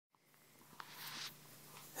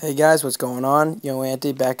Hey guys, what's going on? Yo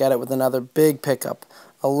Auntie back at it with another big pickup.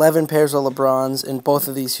 11 pairs of Lebrons in both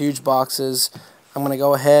of these huge boxes. I'm going to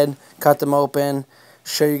go ahead, cut them open,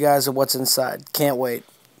 show you guys what's inside. Can't wait.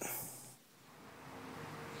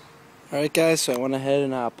 Alright guys, so I went ahead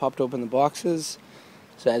and popped open the boxes.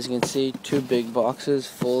 So as you can see, two big boxes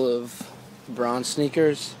full of Lebron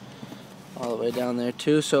sneakers. All the way down there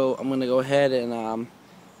too. So I'm going to go ahead and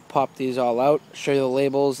pop these all out, show you the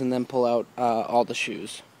labels, and then pull out all the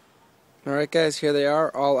shoes. Alright guys, here they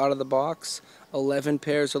are, all out of the box. 11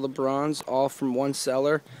 pairs of Lebrons, all from one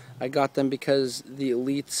seller. I got them because the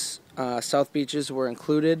Elite's South Beaches were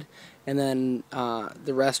included, and then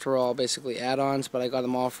the rest were all basically add-ons, but I got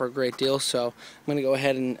them all for a great deal, so I'm going to go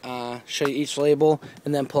ahead and show you each label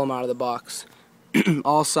and then pull them out of the box.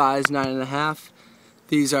 All size 9.5.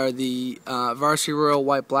 These are the Varsity Royal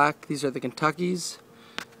White Black. These are the Kentuckys.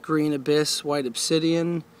 Green Abyss, White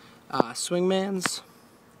Obsidian, Swingmans.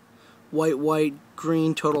 White,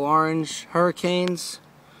 green, total orange, Hurricanes.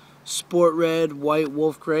 Sport red, white,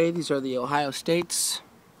 wolf gray. These are the Ohio States.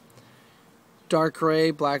 Dark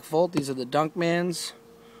gray, black volt. These are the Dunkmans.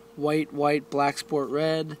 White, black, sport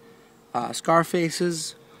red.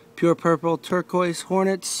 Scarfaces. Pure purple, turquoise,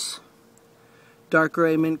 Hornets. Dark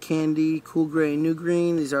gray, mint candy, cool gray, new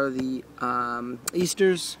green. These are the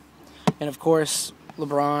Easters. And of course,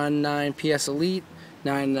 LeBron 9 PS Elite.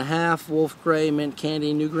 9.5, Wolf Gray, Mint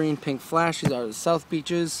Candy, New Green, Pink Flash. These are the South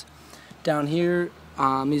Beaches. Down here,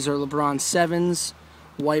 these are LeBron 7s,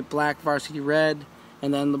 White, Black, Varsity Red,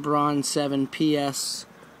 and then LeBron 7 PS,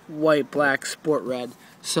 White, Black, Sport Red.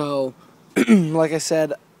 So, like I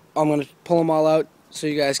said, I'm going to pull them all out so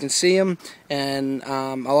you guys can see them, and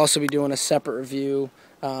I'll also be doing a separate review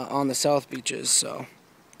on the South Beaches, so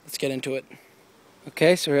let's get into it.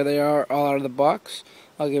 Okay, so here they are, all out of the box.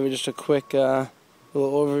 I'll give you just a quick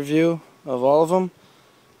little overview of all of them.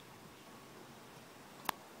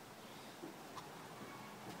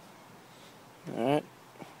 Alright,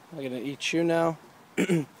 I'm going to eat shoe now.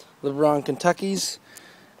 LeBron Kentuckys.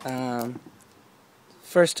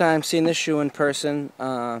 First time seeing this shoe in person.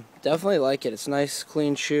 Definitely like it. It's a nice,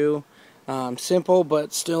 clean shoe. Simple,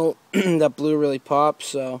 but still that blue really pops.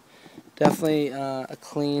 So definitely a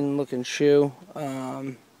clean looking shoe.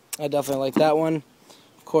 I definitely like that one.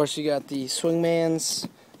 Of course, you got the Swingmans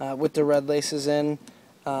with the red laces in.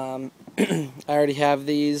 I already have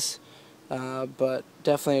these, but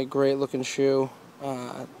definitely a great looking shoe.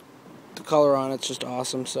 The color on it's just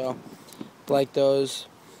awesome, so like those.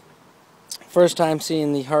 First time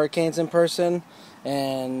seeing the Hurricanes in person,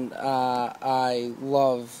 and I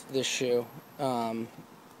love this shoe.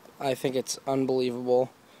 I think it's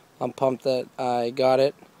unbelievable. I'm pumped that I got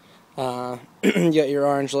it. You got your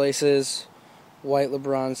orange laces. White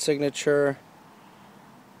LeBron signature.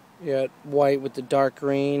 You got white with the dark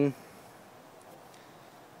green.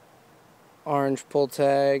 Orange pull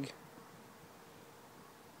tag.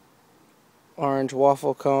 Orange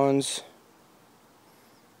waffle cones.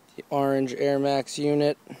 The orange Air Max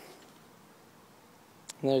unit. And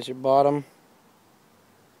there's your bottom.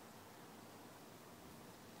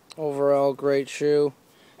 Overall, great shoe.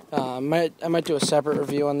 I might do a separate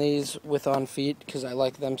review on these with on feet because I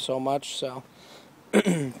like them so much. So.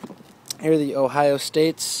 Here are the Ohio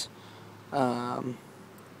States. Another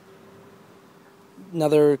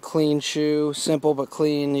clean shoe, simple but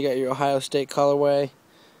clean. You got your Ohio State colorway.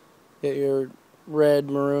 You got your red,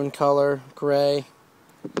 maroon color, gray.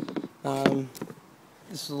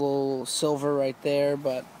 This is a little silver right there,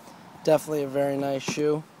 but definitely a very nice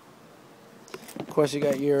shoe. Of course, you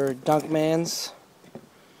got your Dunkmans.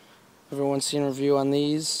 Everyone's seen a review on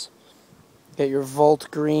these. You got your Volt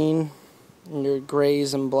green. And your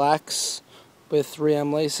grays and blacks with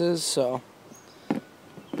 3M laces, so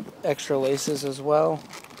extra laces as well.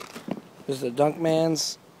 There's the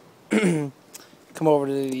Dunkmans. Come over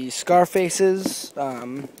to the Scarfaces.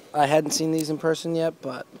 I hadn't seen these in person yet,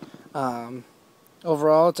 but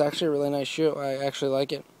overall it's actually a really nice shoe. I actually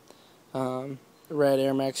like it. Red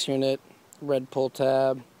Air Max unit, red pull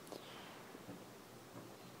tab.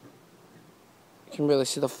 You can really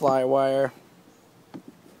see the fly wire.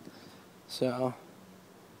 So,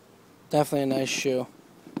 definitely a nice shoe.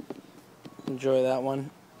 Enjoy that one.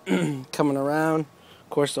 Coming around, of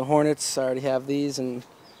course the Hornets, I already have these and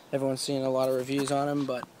everyone's seen a lot of reviews on them,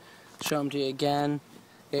 but show them to you again.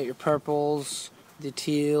 You got your purples, the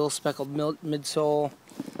teal, speckled midsole.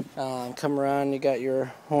 Come around, you got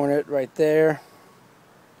your Hornet right there.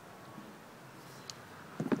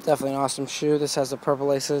 Definitely an awesome shoe. This has the purple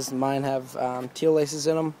laces, mine have teal laces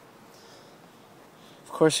in them.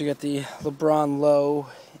 Of course, you got the LeBron Low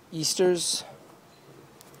Easters.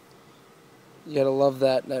 You gotta love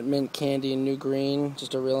that mint candy and new green.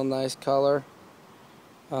 Just a real nice color.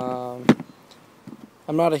 I'm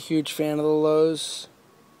not a huge fan of the lows,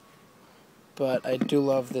 but I do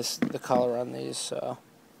love the color on these, so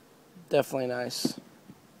definitely nice.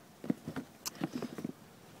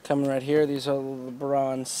 Coming right here, these are the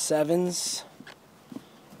Lebrons 7s.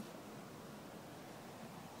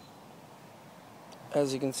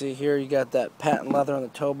 As you can see here, you got that patent leather on the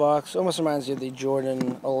toe box. Almost reminds you of the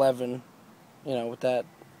Jordan 11, you know, with that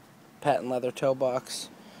patent leather toe box.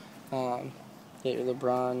 Get your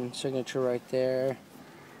LeBron signature right there.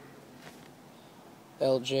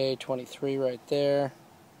 LJ 23 right there.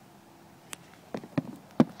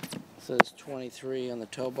 It says 23 on the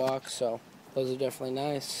toe box, so those are definitely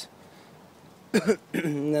nice.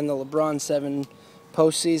 And then the LeBron 7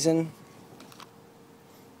 postseason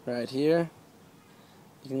right here.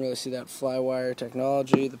 You can really see that flywire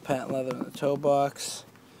technology, the patent leather on the toe box.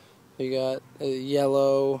 You got a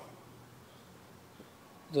yellow,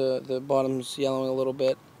 the bottom's yellowing a little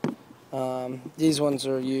bit. These ones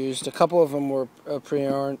are used. A couple of them were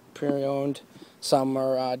pre-owned. Some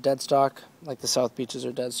are dead stock, like the South Beaches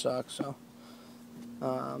are dead stock. So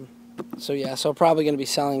yeah, so probably going to be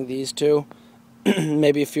selling these two.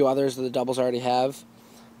 Maybe a few others that the doubles already have.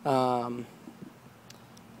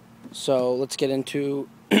 So let's get into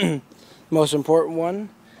the most important one.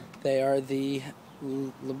 They are the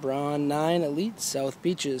LeBron 9 Elite South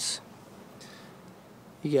Beaches.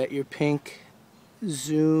 You got your pink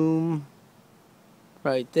zoom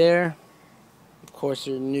right there. Of course,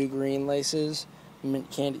 your new green laces, mint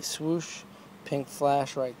candy swoosh, pink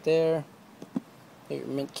flash right there. Your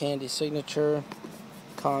mint candy signature,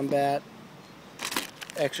 combat,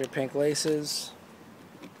 extra pink laces.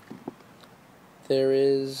 There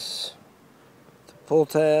is the pull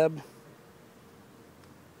tab.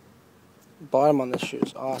 Bottom on this shoe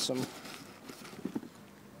is awesome.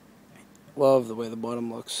 Love the way the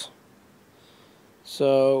bottom looks.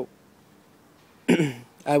 So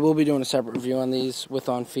I will be doing a separate review on these with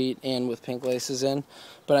on feet and with pink laces in,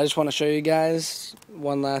 but I just want to show you guys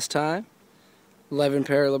one last time. 11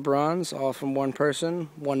 pair of LeBrons, all from one person,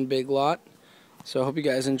 one big lot. So I hope you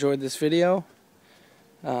guys enjoyed this video.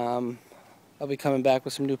 I'll be coming back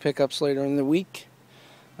with some new pickups later in the week.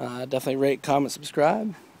 Definitely rate, comment,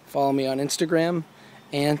 subscribe. Follow me on Instagram,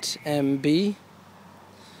 AntMB.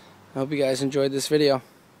 I hope you guys enjoyed this video.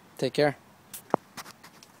 Take care.